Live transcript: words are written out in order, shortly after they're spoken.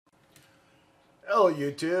Hello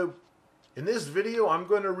YouTube. In this video I'm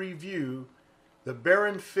going to review the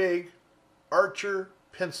Baron Fib Archer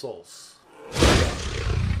pencils.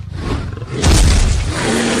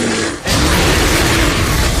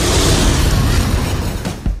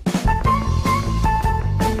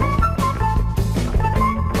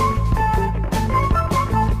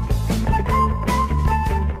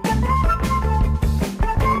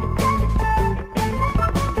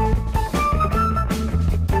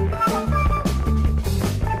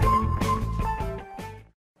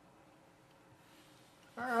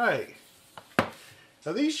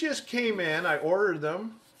 Now these just came in. I ordered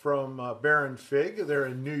them from Baron Fib. They're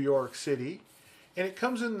in New York City. And it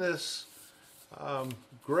comes in this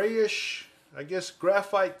grayish, I guess,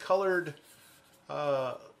 graphite colored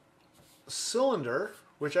cylinder,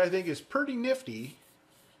 which I think is pretty nifty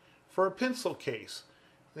for a pencil case.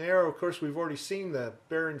 There, of course, we've already seen the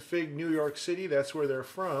Baron Fib New York City. That's where they're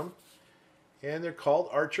from. And they're called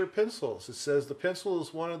Archer pencils. It says the pencil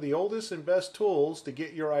is one of the oldest and best tools to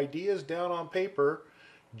get your ideas down on paper.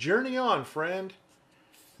 Journey on, friend.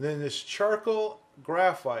 And then this charcoal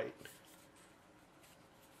graphite.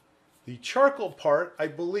 The charcoal part, I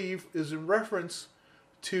believe, is in reference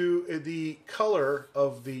to the color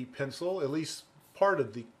of the pencil, at least part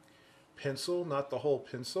of the pencil, not the whole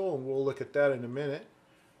pencil, and we'll look at that in a minute.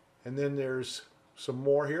 And then there's some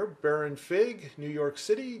more here. Baron Fib, New York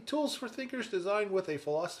City. Tools for thinkers designed with a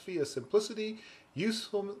philosophy of simplicity,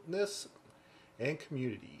 usefulness, and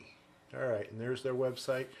community. All right, and there's their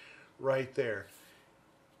website right there.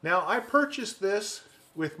 Now, I purchased this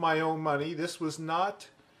with my own money. This was not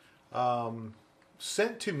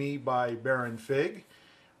sent to me by Baron Fib,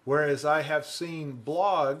 whereas I have seen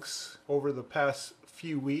blogs over the past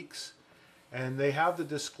few weeks, and they have the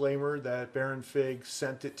disclaimer that Baron Fib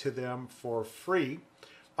sent it to them for free.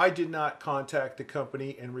 I did not contact the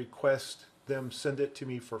company and request them send it to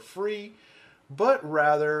me for free, but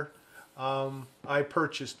rather I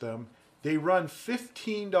purchased them. They run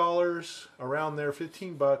 $15, around there,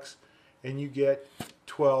 15 bucks, and you get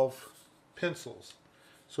 12 pencils.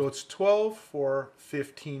 So it's 12 for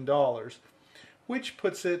 $15, which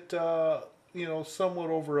puts it, you know,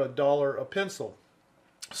 somewhat over $1 a pencil.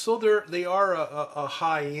 So they are a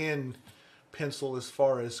high-end pencil as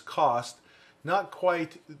far as cost. Not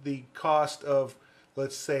quite the cost of,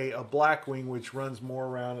 let's say, a Blackwing, which runs more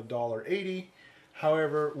around $1.80.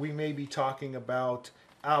 However, we may be talking about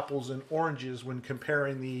apples and oranges when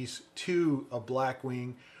comparing these to a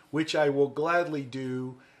Blackwing, which I will gladly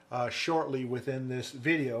do shortly within this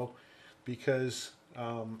video, because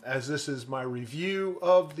as this is my review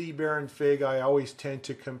of the Baron Fib, I always tend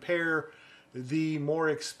to compare the more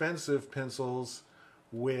expensive pencils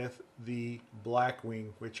with the Blackwing,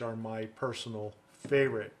 which are my personal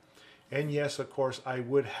favorite. And yes, of course, I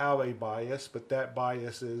would have a bias, but that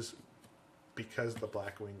bias is because the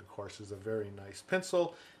Blackwing, of course, is a very nice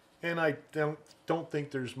pencil, and I don't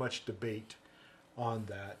think there's much debate on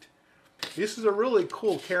that. This is a really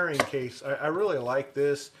cool carrying case. I really like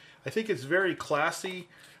this. I think it's very classy.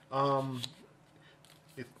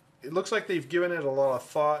 It looks like they've given it a lot of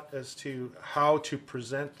thought as to how to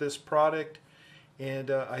present this product,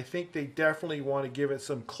 and I think they definitely want to give it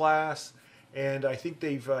some class, and I think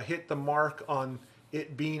they've hit the mark on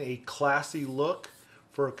it being a classy look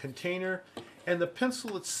for a container. And the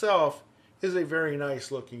pencil itself is a very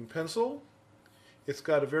nice looking pencil. It's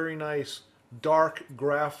got a very nice dark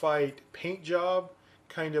graphite paint job,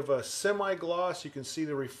 kind of a semi-gloss. You can see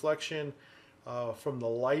the reflection from the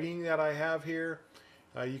lighting that I have here.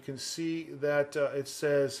 You can see that it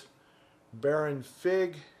says Baron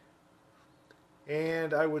Fib,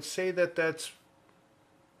 and I would say that that's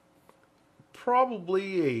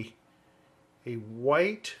probably a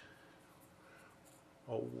white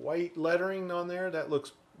lettering on there. That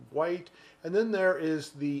looks white. And then there is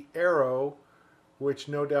the arrow, which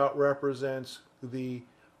no doubt represents the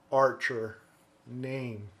Archer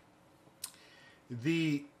name.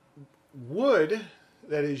 The wood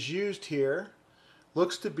that is used here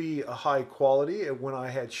looks to be a high quality. When I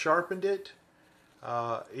had sharpened it,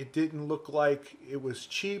 it didn't look like it was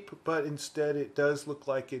cheap, but instead it does look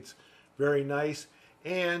like it's very nice.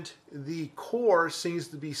 And the core seems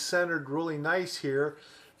to be centered really nice here,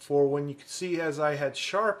 for when you can see, as I had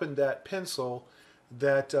sharpened that pencil,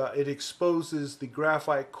 that it exposes the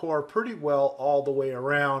graphite core pretty well all the way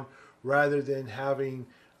around, rather than having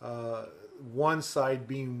one side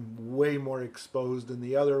being way more exposed than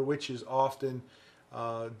the other, which is often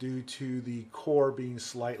due to the core being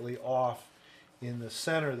slightly off in the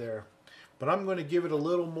center there. But I'm going to give it a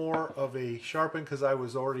little more of a sharpen, because I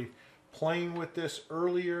was already playing with this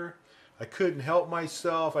earlier. I couldn't help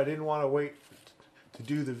myself. I didn't want to wait to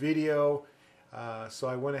do the video. So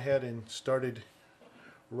I went ahead and started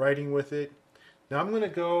writing with it. Now I'm going to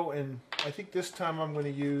go, and I think this time I'm going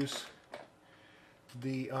to use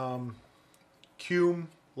the Cume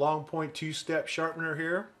long point two-step sharpener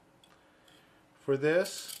here for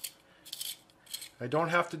this. I don't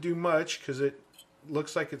have to do much because it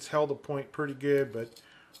looks like it's held the point pretty good, but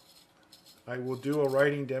I will do a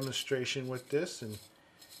writing demonstration with this and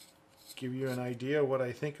give you an idea of what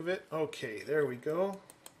I think of it. Okay, there we go.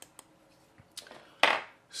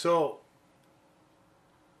 So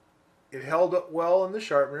it held up well in the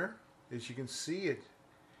sharpener. As you can see, it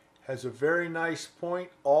has a very nice point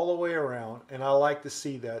all the way around, and I like to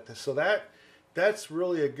see that. So that's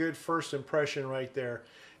really a good first impression right there.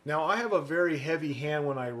 Now I have a very heavy hand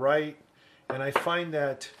when I write, and I find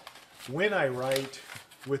that when I write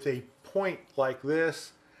with a point like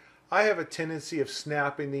this, I have a tendency of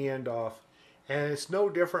snapping the end off. And it's no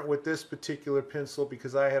different with this particular pencil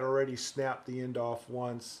because I had already snapped the end off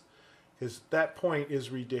once, because that point is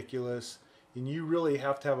ridiculous, and you really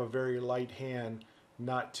have to have a very light hand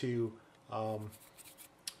not to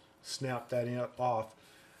snap that end off.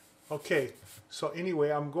 Okay, so anyway,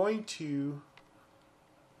 I'm going to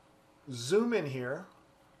zoom in here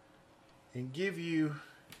and give you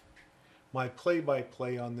my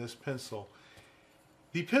play-by-play on this pencil.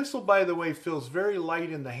 The pencil, by the way, feels very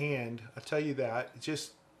light in the hand. I'll tell you that.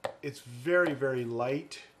 It's very, very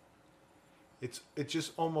light. It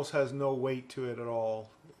just almost has no weight to it at all.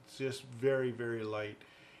 It's just very, very light.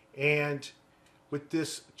 And with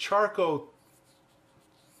this charcoal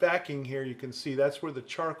backing here, you can see that's where the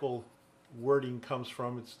charcoal wording comes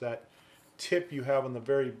from. It's that tip you have on the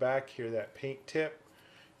very back here, that paint tip.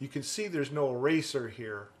 You can see there's no eraser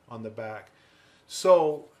here on the back.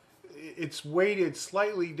 So it's weighted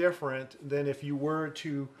slightly different than if you were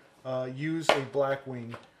to use a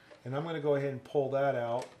Blackwing. And I'm going to go ahead and pull that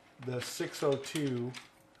out. The 602.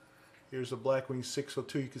 Here's a Blackwing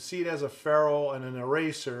 602. You can see it has a ferrule and an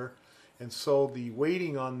eraser, and so the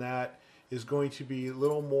weighting on that is going to be a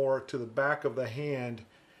little more to the back of the hand,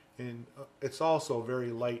 and it's also a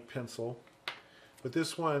very light pencil. But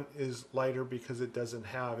this one is lighter because it doesn't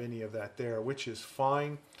have any of that there, which is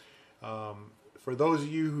fine. For those of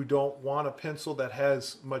you who don't want a pencil that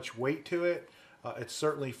has much weight to it, it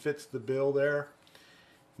certainly fits the bill there.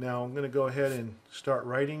 Now I'm going to go ahead and start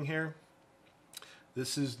writing here.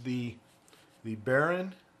 This is the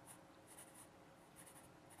Baron.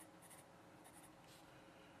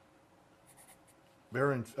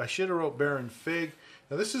 I should have wrote Baron Fib.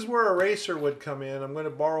 Now this is where eraser would come in. I'm going to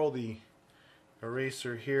borrow the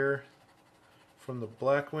eraser here from the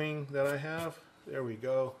Blackwing that I have. There we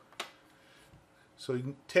go. So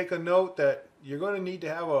you take a note that you're going to need to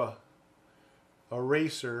have a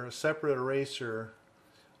eraser, a separate eraser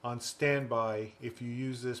on standby if you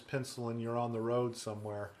use this pencil and you're on the road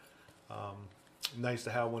somewhere. Nice to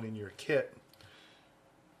have one in your kit.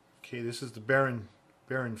 Okay, this is the Baron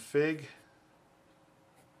Fib.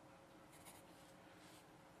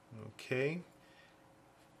 Okay,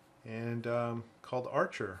 and called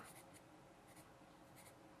Archer.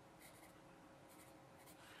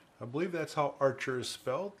 I believe that's how Archer is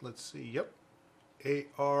spelled. Let's see. Yep.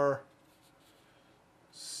 A-R-C-H-E-R.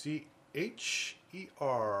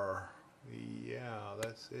 Yeah,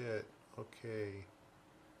 that's it. Okay.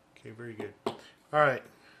 Okay, very good. All right,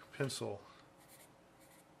 pencil.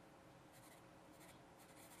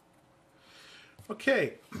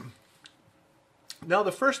 Okay. Now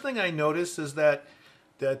the first thing I noticed is that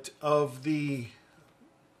of the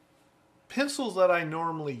pencils that I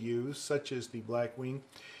normally use, such as the Blackwing,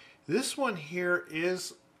 this one here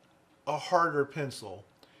is a harder pencil.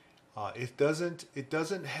 It doesn't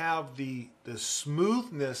have the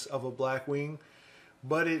smoothness of a Blackwing,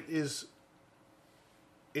 but it is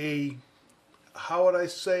a, how would I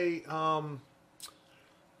say,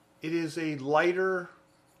 it is a lighter,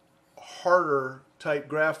 harder type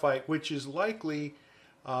graphite, which is likely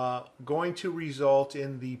going to result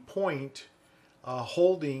in the point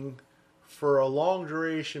holding for a long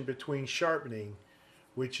duration between sharpening,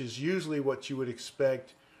 which is usually what you would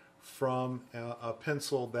expect from a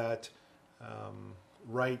pencil that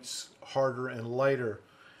writes harder and lighter.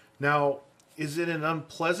 Now, is it an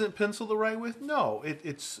unpleasant pencil to write with? No,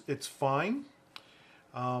 it's fine.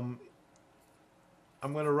 I'm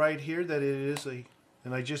going to write here that it is a,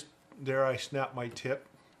 and I snapped my tip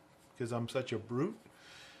because I'm such a brute,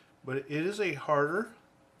 but it is a harder,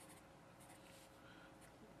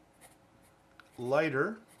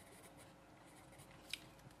 lighter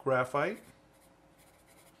graphite.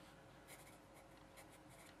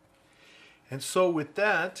 And so with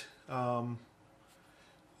that,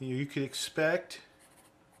 you could expect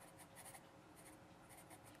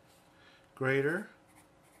greater.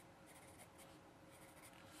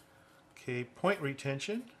 Okay, point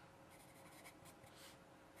retention.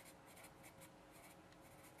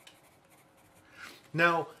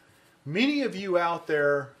 Now, many of you out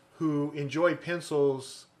there who enjoy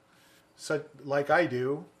pencils such like I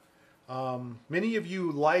do, many of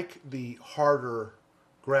you like the harder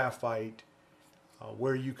graphite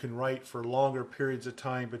where you can write for longer periods of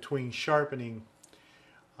time between sharpening.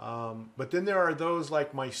 But then there are those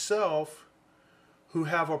like myself who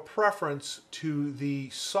have a preference to the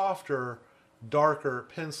softer, darker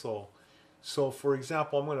pencil. So for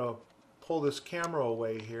example, I'm going to pull this camera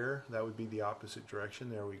away here. That would be the opposite direction.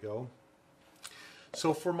 There we go.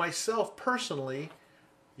 So for myself personally,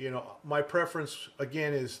 you know, my preference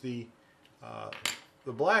again is the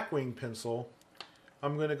Blackwing pencil.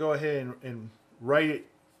 I'm going to go ahead and write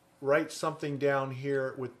something down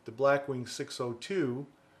here with the Blackwing 602,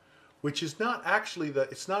 which is not actually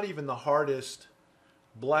it's not even the hardest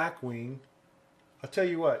Blackwing. I'll tell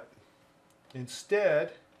you what,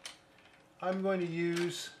 instead I'm going to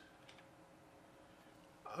use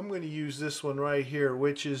this one right here,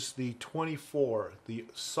 which is the 24, the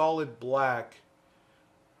solid black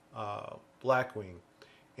Blackwing.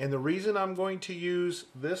 And the reason I'm going to use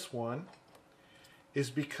this one is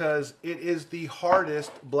because it is the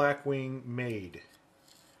hardest Blackwing made.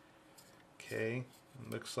 Okay,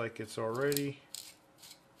 looks like it's already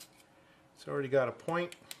got a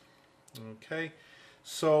point. Okay,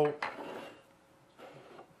 so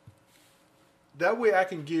that way I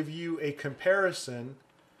can give you a comparison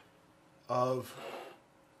of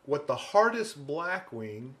what the hardest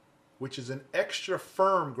Blackwing, which is an extra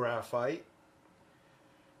firm graphite,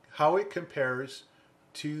 how it compares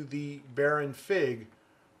to the Baron Fib,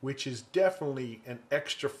 which is definitely an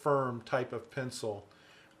extra firm type of pencil,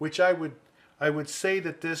 which I would say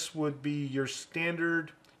that this would be your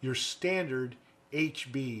standard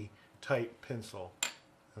HB type pencil.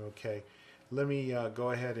 Okay, let me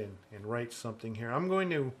go ahead and write something here. I'm going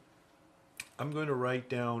to write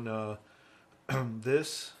down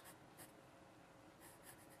this.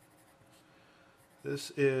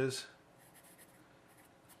 This is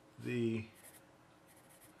the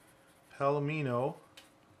Palomino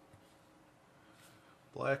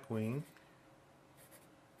Blackwing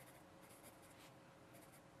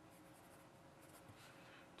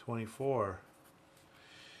 24.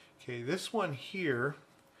 Okay, this one here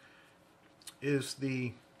is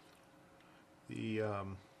the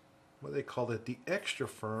what they call it, the extra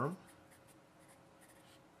firm.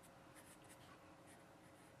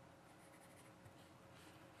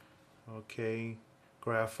 Okay,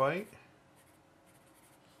 graphite.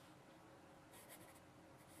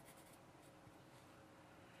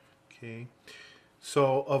 Okay,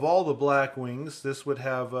 so of all the Blackwings, this would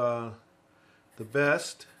have the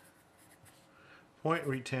best point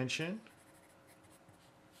retention.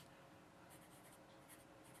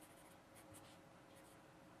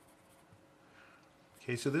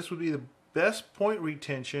 Okay, so this would be the best point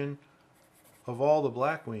retention of all the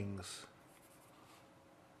Blackwings.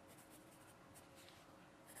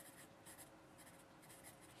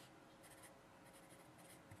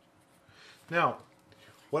 Now,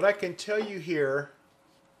 what I can tell you here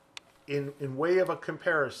in way of a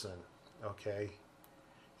comparison, okay,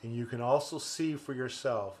 and you can also see for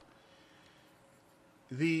yourself,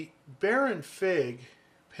 the Baron Fib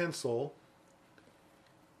pencil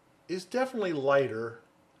is definitely lighter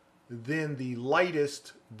than the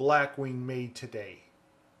lightest Blackwing made today,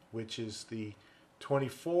 which is the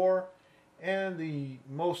 24, and the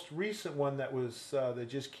most recent one that was that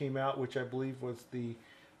just came out, which I believe was the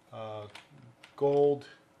Gold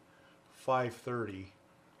 530.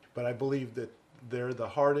 But I believe that they're the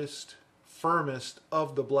hardest, firmest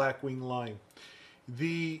of the Blackwing line.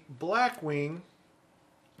 The Blackwing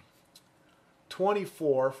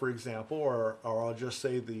 24, for example, or I'll just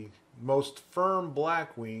say the most firm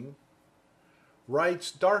Blackwing,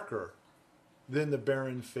 writes darker than the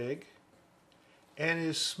Baron Fib and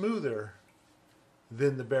is smoother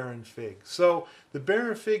than the Baron Fib. So the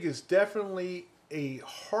Baron Fib is definitely a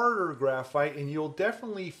harder graphite, and you'll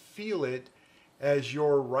definitely feel it as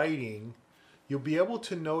you're writing. You'll be able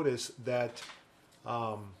to notice that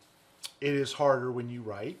it is harder when you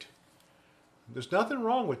write. There's nothing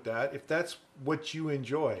wrong with that if that's what you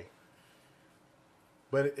enjoy.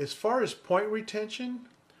 But as far as point retention,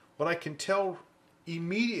 what I can tell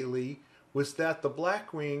immediately was that the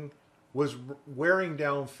Blackwing was wearing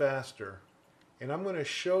down faster. And I'm going to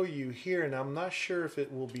show you here, and I'm not sure if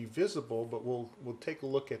it will be visible, but we'll take a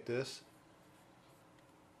look at this.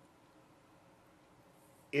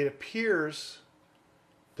 It appears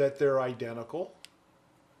that they're identical.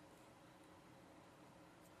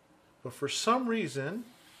 But for some reason,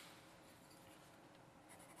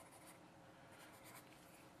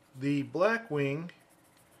 the Blackwing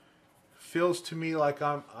feels to me like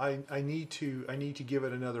I need to give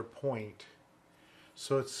it another point.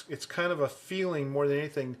 So it's kind of a feeling more than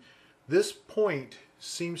anything. This point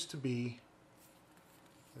seems to be,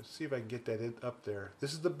 let's see if I can get that up there.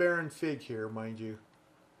 This is the Baron Fig here, mind you.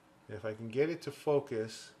 If I can get it to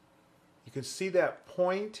focus, you can see that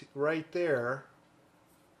point right there.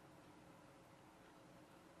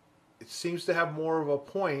 It seems to have more of a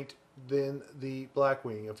point than the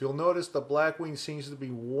Blackwing. If you'll notice, the Blackwing seems to be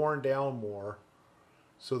worn down more,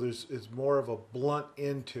 so it's more of a blunt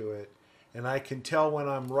end to it. And I can tell when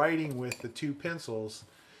I'm writing with the two pencils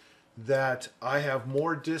that I have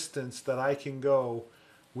more distance that I can go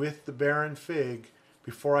with the Baron Fig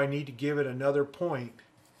before I need to give it another point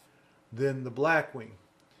than the Blackwing.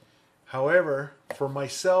 However, for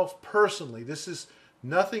myself personally, this is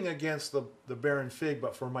nothing against the Baron Fig,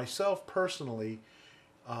 but for myself personally,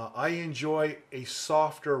 I enjoy a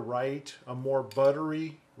softer write, a more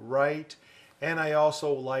buttery write, and I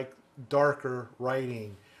also like darker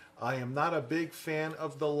writing. I am not a big fan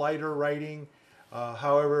of the lighter writing.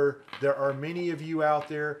 However, there are many of you out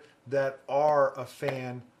there that are a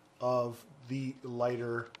fan of the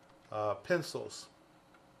lighter pencils.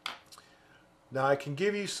 Now I can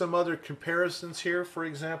give you some other comparisons here, for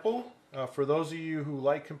example, for those of you who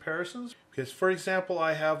like comparisons. Because for example,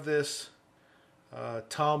 I have this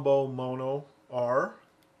Tombow Mono R,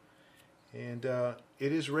 and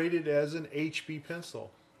it is rated as an HB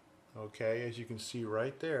pencil. Okay, as you can see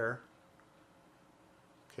right there.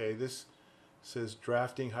 Okay, this says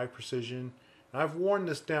drafting high precision. And I've worn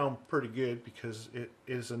this down pretty good because it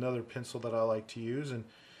is another pencil that I like to use, and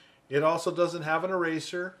it also doesn't have an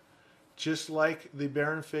eraser, just like the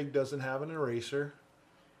Baron Fig doesn't have an eraser.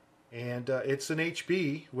 And it's an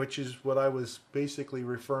HB, which is what I was basically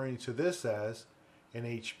referring to this as, an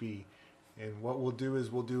HB. And what we'll do is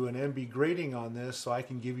we'll do an MB grading on this so I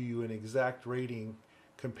can give you an exact rating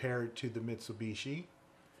compared to the Mitsubishi.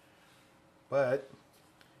 But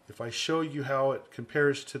if I show you how it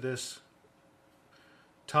compares to this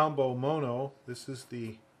Tombow Mono, this is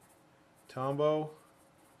the Tombow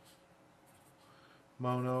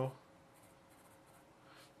Mono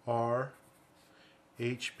R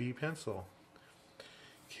HB pencil.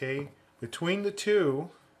 Okay, between the two,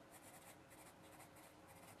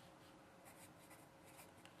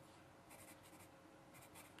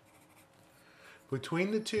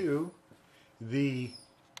 the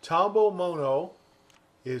Tombow Mono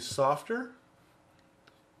is softer,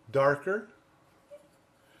 darker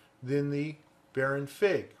than the Baron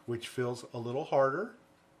Fig, which feels a little harder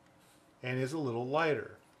and is a little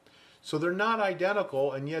lighter. So they're not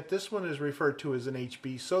identical, and yet this one is referred to as an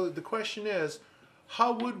HB. So the question is,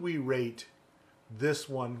 how would we rate this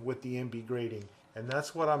one with the MB grading? And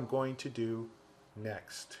that's what I'm going to do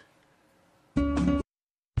next.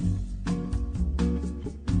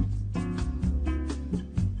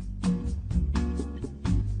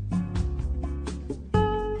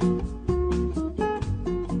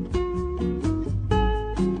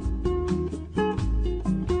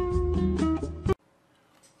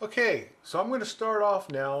 Okay, so I'm going to start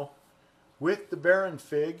off now with the Baron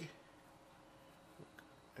Fig,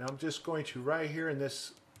 and I'm just going to, right here in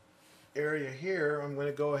this area here, I'm going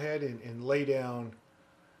to go ahead and lay down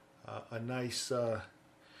a nice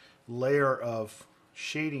layer of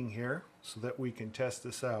shading here so that we can test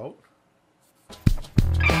this out.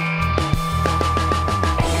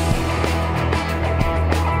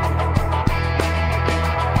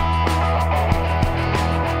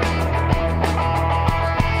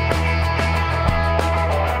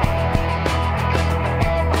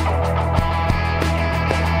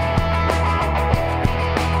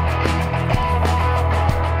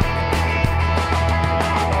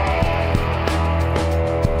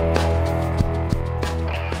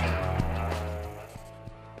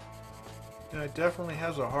 It definitely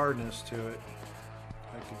has a hardness to it.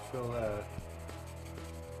 I can feel that.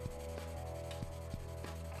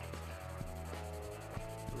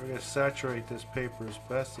 We're going to saturate this paper as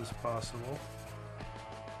best as possible.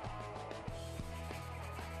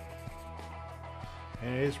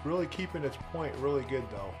 And it is really keeping its point really good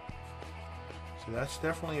though. So that's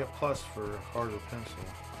definitely a plus for a harder pencil.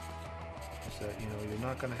 Is that, you know, you're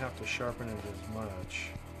not going to have to sharpen it as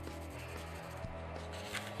much.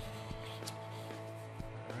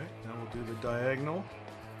 Now we'll do the diagonal.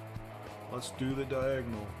 Let's do the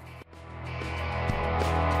diagonal.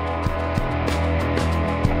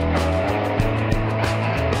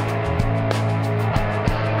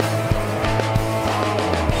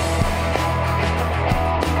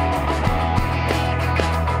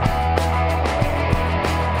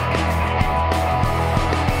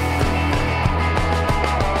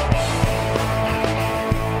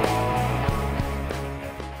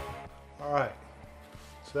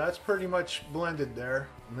 So that's pretty much blended there.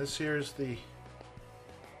 And this here's the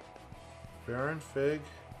Baron Fib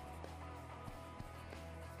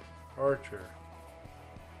Archer.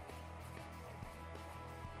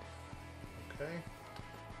 Okay.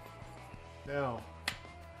 Now,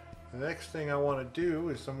 the next thing I want to do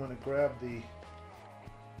is I'm going to grab the,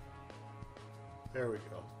 there we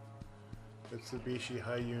go, Mitsubishi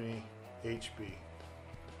Hi-Uni HB.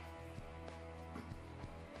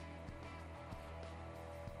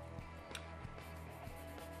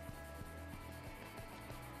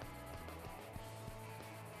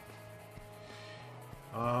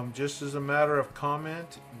 Just as a matter of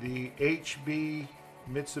comment, the HB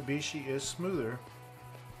Mitsubishi is smoother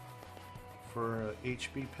for a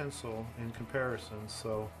HB pencil in comparison,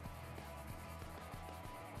 so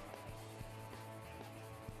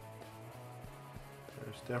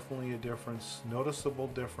there's definitely a difference, noticeable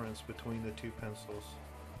difference between the two pencils.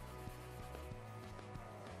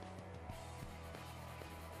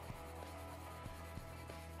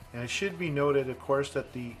 And it should be noted, of course,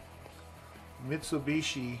 that the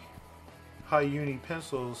Mitsubishi Hi-Uni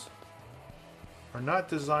pencils are not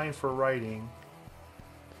designed for writing,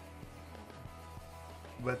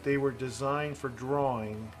 but they were designed for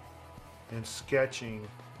drawing and sketching,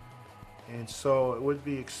 and so it would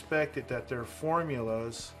be expected that their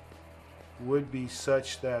formulas would be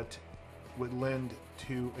such that would lend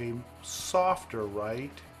to a softer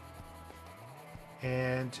write,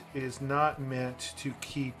 and is not meant to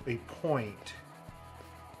keep a point,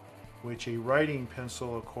 which a writing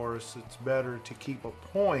pencil, of course, it's better to keep a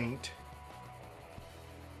point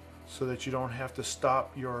so that you don't have to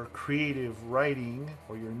stop your creative writing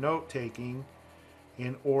or your note taking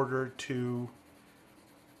in order to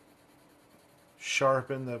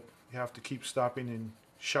sharpen the, you have to keep stopping and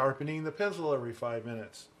sharpening the pencil every 5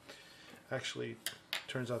 minutes. Actually, it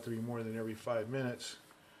turns out to be more than every 5 minutes,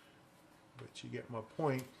 but you get my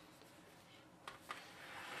point.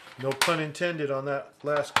 No pun intended on that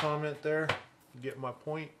last comment there. You get my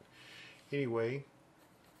point. Anyway,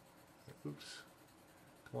 oops,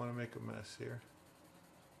 don't want to make a mess here.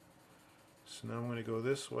 So now I'm going to go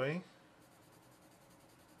this way.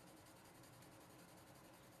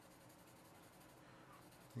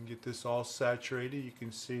 And get this all saturated. You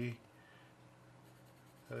can see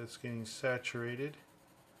that it's getting saturated,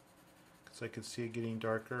 because I can see it getting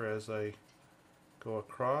darker as I go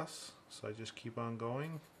across. So I just keep on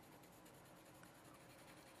going.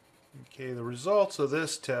 Okay, the results of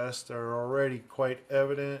this test are already quite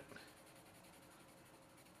evident.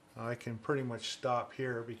 I can pretty much stop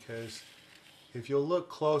here, because if you'll look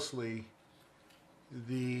closely,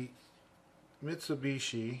 the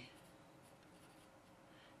Mitsubishi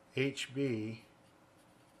HB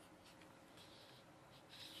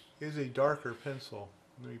is a darker pencil.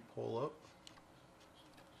 Let me pull up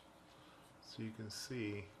so you can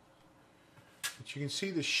see. But you can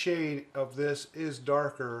see the shade of this is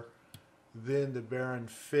darker than the Baron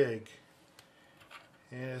Fib.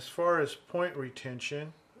 And as far as point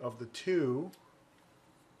retention of the two,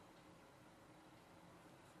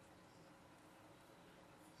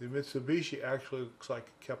 the Mitsubishi actually looks like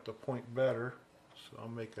it kept a point better. So I'll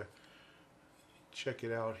make a, check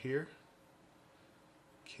it out here.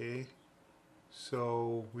 Okay,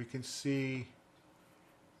 so we can see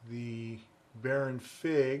the Baron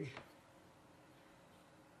Fib,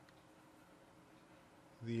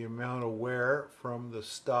 the amount of wear from the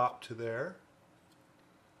stop to there.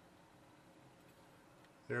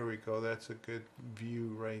 There we go, that's a good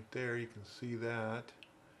view right there. You can see that.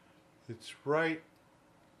 It's right,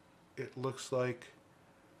 it looks like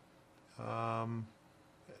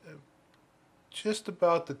just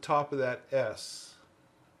about the top of that S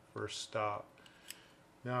for stop.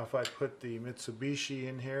 Now if I put the Mitsubishi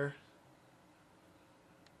in here,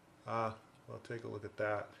 well, take a look at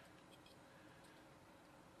that.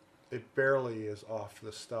 It barely is off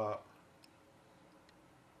the stop.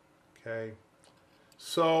 Okay,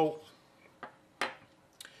 so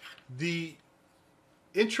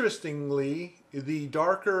interestingly, the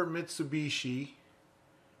darker Mitsubishi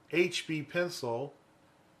HB pencil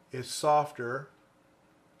is softer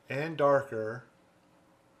and darker,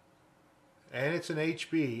 and it's an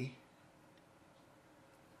HB,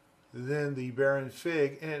 than the Baron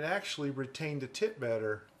Fib, and it actually retained the tip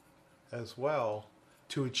better as well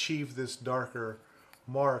to achieve this darker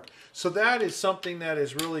mark. So that is something that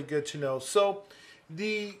is really good to know. So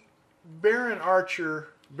the Baron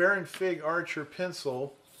Fib Archer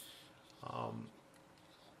pencil,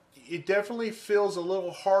 it definitely feels a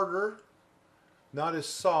little harder, not as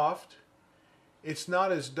soft, it's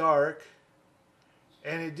not as dark,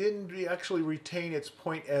 and it didn't actually retain its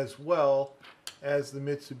point as well as the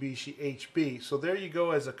Mitsubishi HB. So there you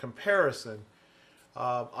go as a comparison.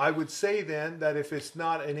 I would say then that if it's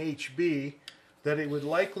not an HB, that it would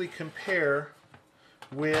likely compare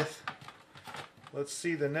with, let's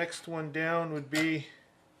see, the next one down would be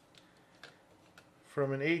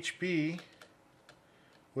from an HB,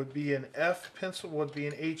 would be an F pencil, would be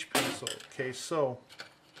an H pencil. Okay, so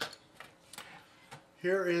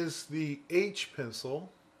here is the H pencil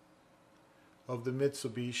of the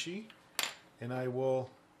Mitsubishi, and I will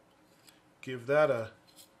give that a,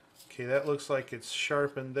 okay, that looks like it's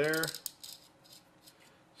sharpened there.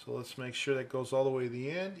 So let's make sure that goes all the way to the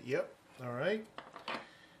end. Yep, all right.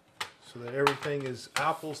 So that everything is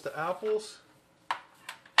apples to apples.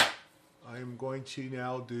 I am going to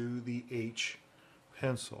now do the H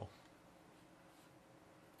pencil.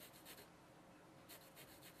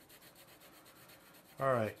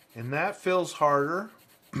 All right, and that feels harder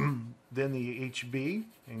than the HB,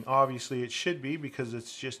 and obviously it should be because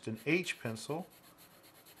it's just an H pencil.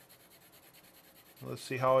 Let's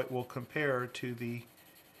see how it will compare to the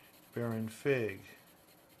Baron Fib.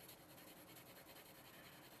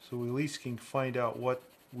 So we at least can find out what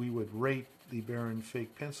we would rate the Baron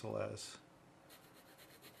Fib pencil as.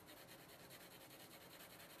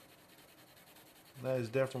 That is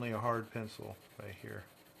definitely a hard pencil right here,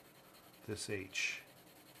 this H.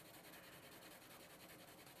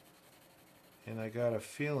 And I got a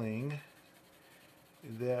feeling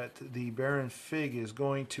that the Baron Fib is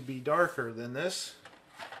going to be darker than this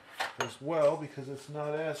as well, because it's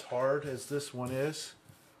not as hard as this one is.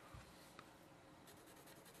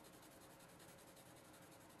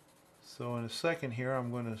 So in a second here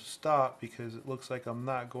I'm going to stop because it looks like I'm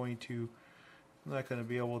not going to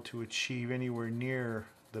be able to achieve anywhere near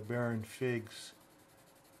the Baron Fib's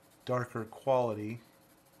darker quality.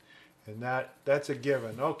 And that's a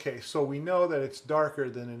given. Okay, so we know that it's darker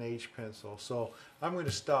than an H pencil. So I'm going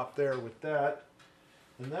to stop there with that.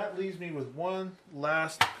 And that leaves me with one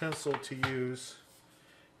last pencil to use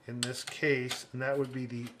in this case, and that would be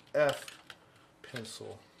the F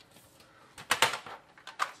pencil.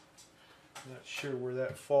 Not sure where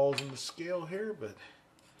that falls in the scale here, but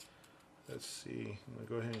let's see. I'm going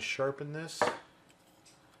to go ahead and sharpen this.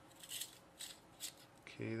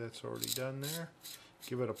 Okay, that's already done there.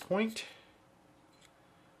 Give it a point.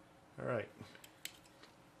 All right.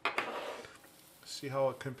 See how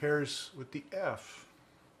it compares with the F.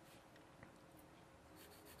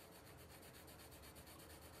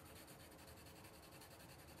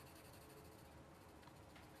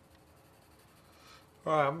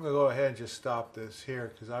 All right, I'm going to go ahead and just stop this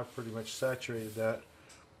here because I've pretty much saturated that.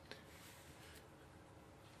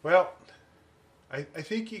 Well, I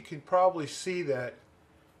think you can probably see that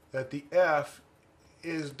the F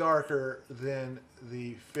is darker than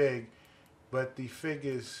the Fib, but the Fib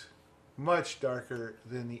is much darker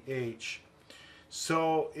than the H.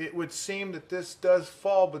 So it would seem that this does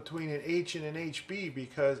fall between an H and an HB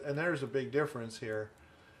because, and there's a big difference here,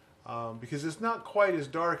 because it's not quite as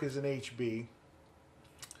dark as an HB.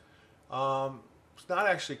 It's not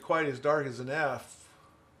actually quite as dark as an F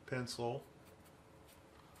pencil.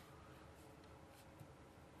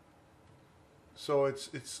 So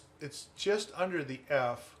it's just under the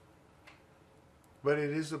F, but it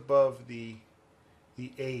is above the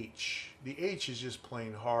H. The H is just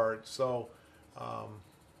plain hard. So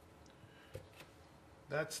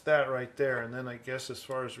that's that right there. And then I guess as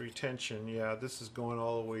far as retention, yeah, this is going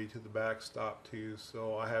all the way to the backstop too.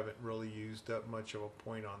 So I haven't really used up much of a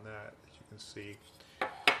point on that, as you can see.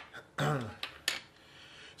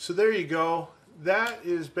 So there you go. That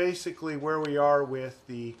is basically where we are with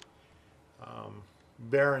the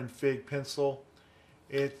Baron Fib pencil.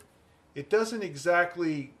 It doesn't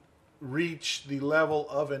exactly reach the level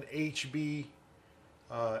of an HB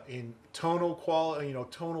in tonal quality,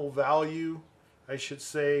 tonal value, I should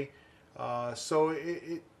say. So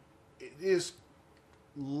it is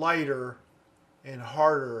lighter and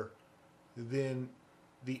harder than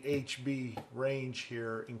the HB range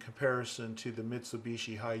here in comparison to the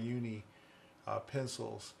Mitsubishi Hayuni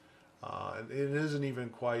pencils. It isn't even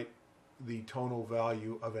quite the tonal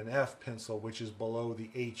value of an F pencil, which is below the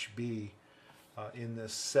HB in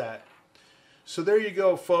this set. So there you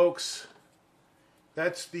go, folks.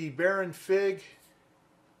 That's the Baron Fib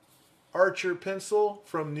Archer pencil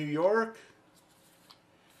from New York.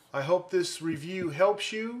 I hope this review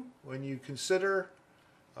helps you when you consider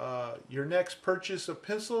your next purchase of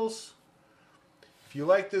pencils. If you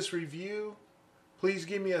like this review, please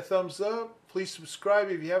give me a thumbs up. Please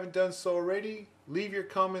subscribe if you haven't done so already. Leave your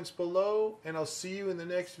comments below, and I'll see you in the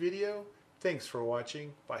next video. Thanks for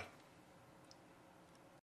watching. Bye.